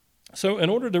 So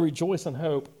in order to rejoice in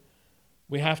hope,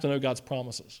 we have to know God's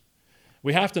promises.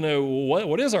 We have to know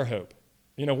what is our hope?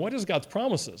 What is God's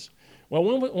promises? Well,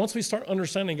 once we start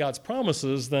understanding God's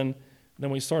promises, then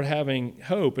we start having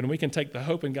hope, and we can take the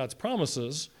hope in God's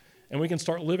promises, and we can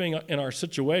start living in our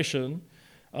situation,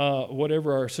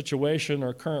 whatever our situation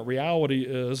or current reality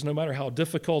is, no matter how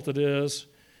difficult it is.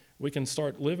 We can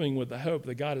start living with the hope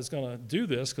that God is going to do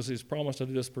this because he's promised to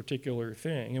do this particular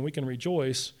thing, and we can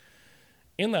rejoice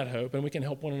in that hope, and we can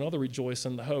help one another rejoice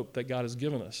in the hope that God has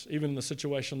given us. Even in the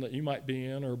situation that you might be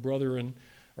in, or a brother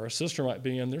or a sister might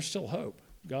be in, there's still hope.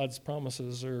 God's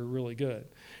promises are really good.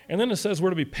 And then it says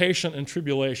we're to be patient in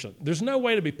tribulation. There's no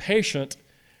way to be patient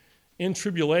in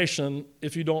tribulation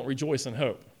if you don't rejoice in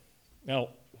hope. Now,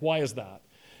 why is that?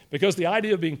 Because the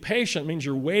idea of being patient means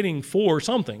you're waiting for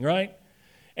something, right?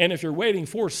 And if you're waiting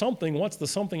for something, what's the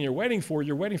something you're waiting for?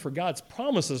 You're waiting for God's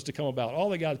promises to come about, all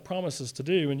that God promises to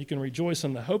do, and you can rejoice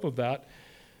in the hope of that.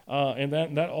 And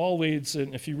that all leads,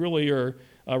 and if you really are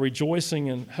rejoicing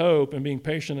in hope and being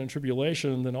patient in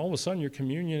tribulation, then all of a sudden your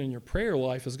communion and your prayer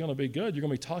life is going to be good. You're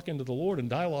going to be talking to the Lord and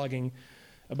dialoguing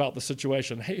about the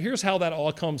situation. Here's how that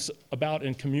all comes about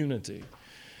in community.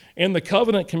 In the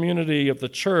covenant community of the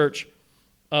church,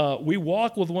 we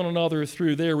walk with one another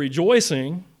through their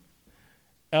rejoicing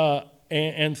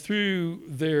and through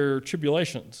their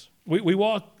tribulations. We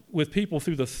walk with people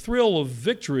through the thrill of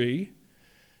victory,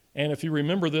 and if you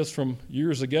remember this from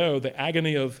years ago, the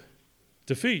agony of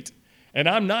defeat. And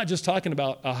I'm not just talking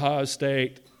about Ohio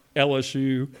State,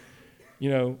 LSU,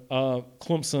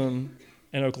 Clemson,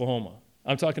 and Oklahoma.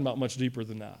 I'm talking about much deeper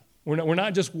than that. We're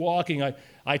not just walking.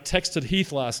 I texted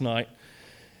Heath last night,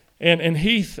 and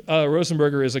Heath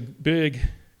Rosenberger is a big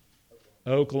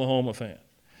Oklahoma fan.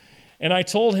 And I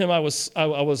told him I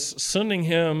was sending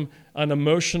him an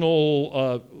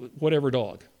emotional whatever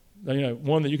dog,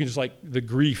 one that you can just like the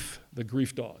grief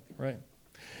dog, right?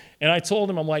 And I told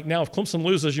him, I'm like, now if Clemson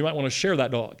loses, you might want to share that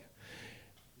dog.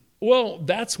 Well,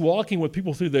 that's walking with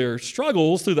people through their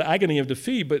struggles, through the agony of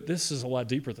defeat, but this is a lot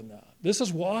deeper than that. This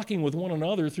is walking with one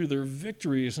another through their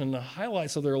victories and the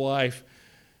highlights of their life,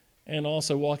 and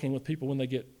also walking with people when they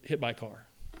get hit by a car.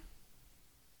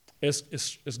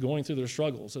 It's going through their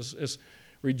struggles. It's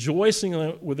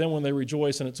rejoicing with them when they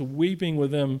rejoice, and it's weeping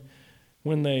with them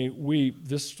when they weep.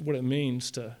 This is what it means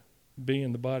to be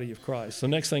in the body of Christ. The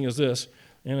next thing is this,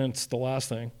 and it's the last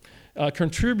thing.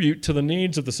 Contribute to the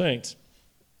needs of the saints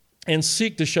and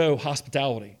seek to show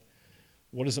hospitality.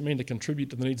 What does it mean to contribute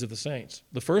to the needs of the saints?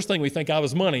 The first thing we think of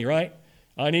is money, right?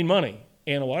 I need money.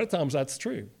 And a lot of times that's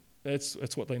true.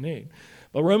 It's what they need.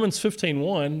 But Romans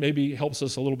 15:1 maybe helps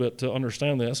us a little bit to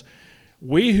understand this.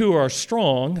 We who are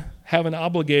strong have an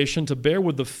obligation to bear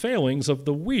with the failings of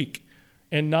the weak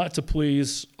and not to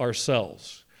please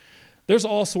ourselves. There's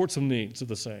all sorts of needs of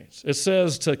the saints. It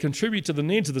says to contribute to the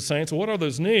needs of the saints. Well, what are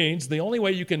those needs? The only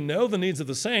way you can know the needs of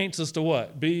the saints is to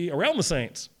what? Be around the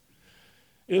saints.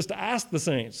 Is to ask the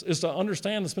saints. Is to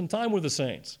understand and spend time with the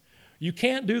saints. You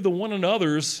can't do the one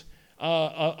another's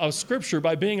of Scripture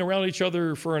by being around each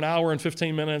other for an hour and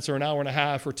 15 minutes or an hour and a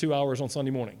half or 2 hours on Sunday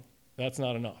morning. That's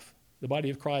not enough. The body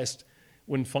of Christ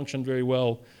wouldn't function very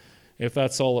well if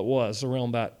that's all it was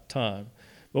around that time.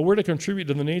 But we're to contribute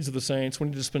to the needs of the saints. We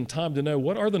need to spend time to know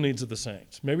what are the needs of the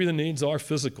saints. Maybe the needs are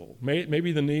physical.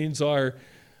 Maybe the needs are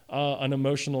an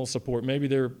emotional support. Maybe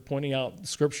they're pointing out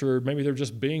Scripture. Maybe they're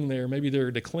just being there. Maybe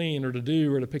they're to clean or to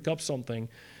do or to pick up something.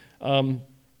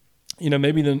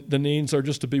 Maybe the needs are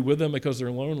just to be with them because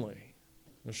they're lonely.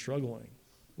 They're struggling.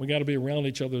 We got to be around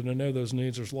each other to know those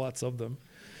needs. There's lots of them.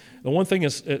 The one thing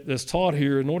that's taught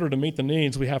here, in order to meet the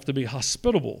needs, we have to be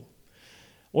hospitable.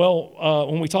 Well,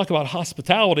 when we talk about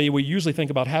hospitality, we usually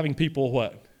think about having people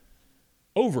what?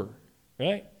 Over,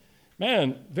 right?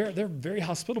 Man, they're very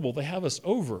hospitable. They have us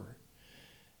over.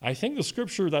 I think the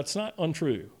Scripture, that's not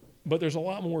untrue, but there's a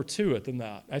lot more to it than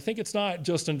that. I think it's not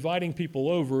just inviting people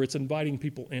over, it's inviting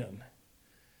people in.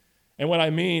 And what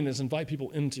I mean is invite people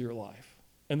into your life,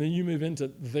 and then you move into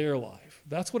their life.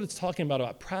 That's what it's talking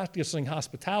about practicing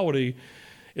hospitality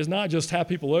is not just have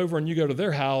people over and you go to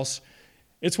their house.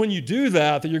 It's when you do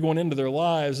that you're going into their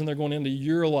lives and they're going into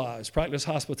your lives. Practice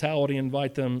hospitality,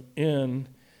 invite them in,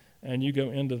 and you go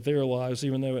into their lives,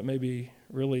 even though it may be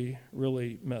really,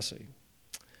 really messy.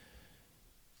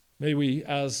 May we,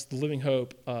 as the Living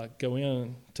Hope, go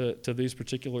in to these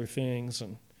particular things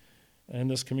and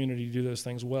this community do those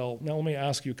things well. Now let me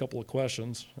ask you a couple of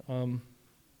questions.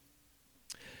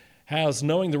 Has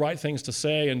knowing the right things to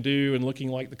say and do and looking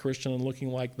like the Christian and looking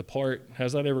like the part,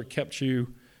 has that ever kept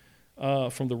you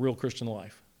from the real Christian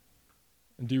life?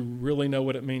 And do you really know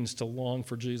what it means to long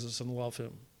for Jesus and love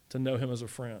him, to know him as a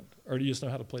friend? Or do you just know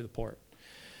how to play the part?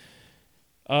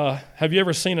 Have you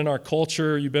ever seen in our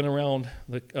culture, you've been around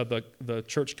the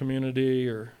church community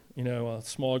or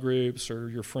small groups or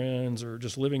your friends or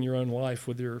just living your own life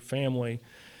with your family,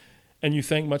 and you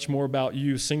think much more about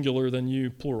you singular than you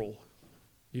plural?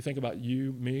 Do you think about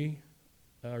you, me,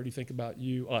 or do you think about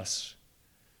you, us?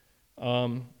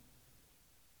 What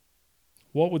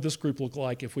would this group look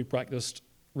like if we practiced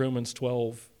Romans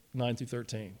 12, 9 through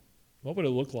 13? What would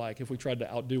it look like if we tried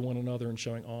to outdo one another in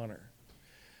showing honor?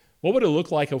 What would it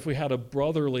look like if we had a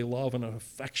brotherly love and an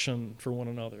affection for one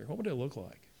another? What would it look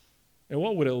like? And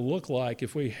what would it look like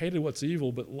if we hated what's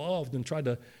evil but loved and tried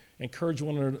to encourage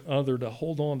one another to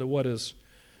hold on to what is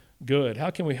good? How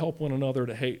can we help one another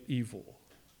to hate evil?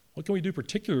 What can we do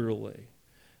particularly?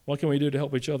 What can we do to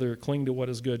help each other cling to what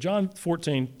is good? John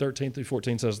 14, 13 through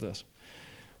 14 says this: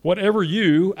 "Whatever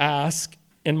you ask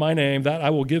in my name, that I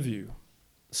will give you,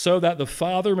 so that the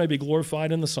Father may be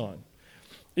glorified in the Son.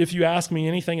 If you ask me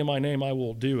anything in my name, I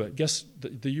will do it." Guess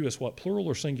the you is what, plural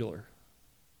or singular?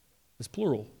 It's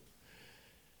plural.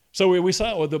 So we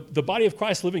saw the body of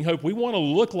Christ, Living Hope, we want to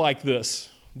look like this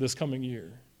coming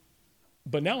year.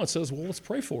 But now it says, well, let's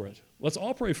pray for it. Let's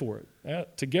all pray for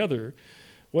it together.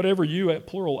 Whatever you, at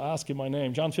plural, ask in my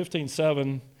name. John 15,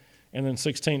 7 and then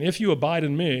 16. "If you abide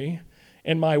in me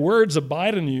and my words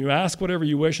abide in you, ask whatever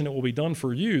you wish and it will be done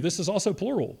for you." This is also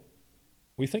plural.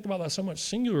 We think about that so much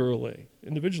singularly,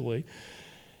 individually.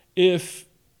 If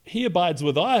he abides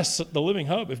with us at the Living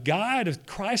Hope, if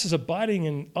Christ is abiding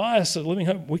in us at Living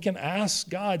Hope, we can ask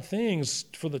God things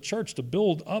for the church, to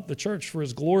build up the church for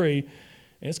his glory,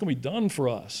 and it's going to be done for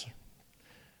us.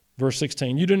 Verse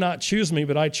 16, "You did not choose me,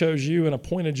 but I chose you and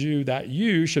appointed you that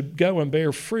you should go and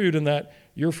bear fruit and that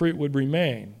your fruit would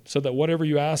remain, so that whatever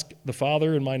you ask the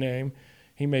Father in my name,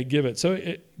 he may give it." So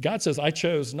God says, I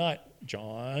chose not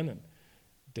John and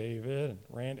David and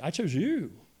Randy. I chose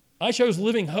you. I chose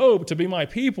Living Hope to be my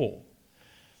people.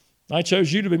 I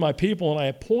chose you to be my people, and I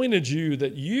appointed you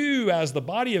that you, as the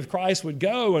body of Christ, would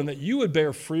go and that you would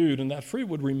bear fruit, and that fruit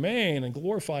would remain and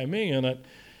glorify me. And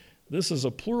this is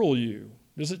a plural you.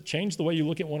 Does it change the way you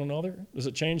look at one another? Does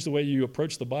it change the way you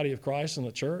approach the body of Christ in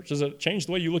the church? Does it change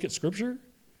the way you look at Scripture?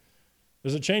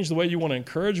 Does it change the way you want to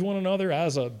encourage one another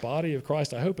as a body of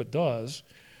Christ? I hope it does.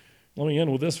 Let me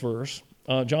end with this verse,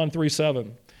 John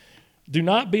 3:7. Do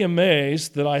not be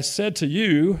amazed that I said to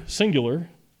you, singular,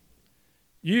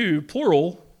 you,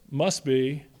 plural, must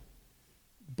be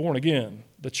born again.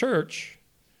 The church,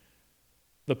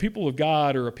 the people of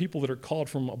God, are a people that are called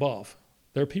from above.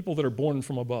 They're people that are born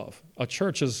from above. A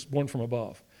church is born from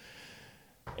above.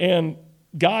 And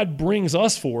God brings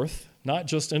us forth, not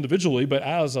just individually, but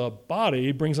as a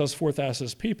body, brings us forth as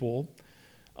his people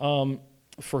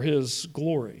for his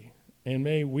glory. And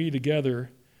may we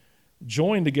together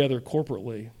join together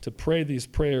corporately to pray these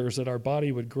prayers that our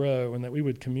body would grow and that we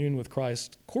would commune with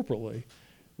Christ corporately.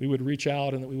 We would reach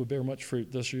out and that we would bear much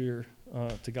fruit this year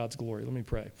to God's glory. Let me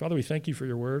pray. Father, we thank you for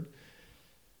your word,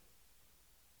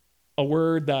 a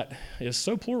word that is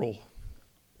so plural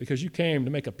because you came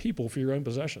to make a people for your own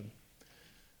possession.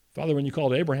 Father, when you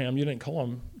called Abraham, you didn't call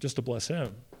him just to bless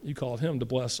him. You called him to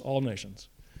bless all nations.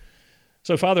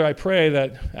 So, Father, I pray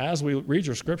that as we read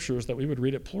your scriptures, that we would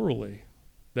read it plurally,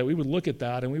 that we would look at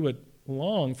that and we would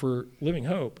long for Living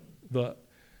Hope, the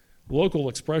local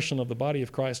expression of the body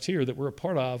of Christ here that we're a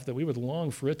part of, that we would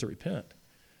long for it to repent.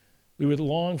 We would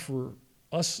long for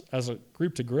us as a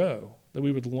group to grow, that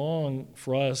we would long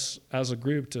for us as a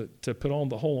group to put on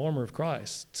the whole armor of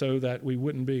Christ so that we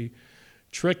wouldn't be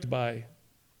tricked by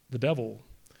the devil.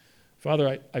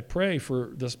 Father, I pray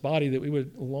for this body that we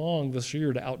would long this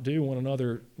year to outdo one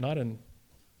another, not in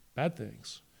bad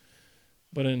things,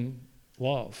 but in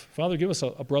love. Father, give us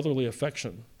a brotherly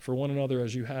affection for one another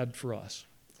as you had for us.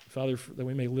 Father, that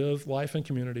we may live life in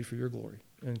community for your glory.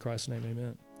 In Christ's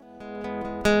name,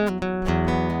 amen.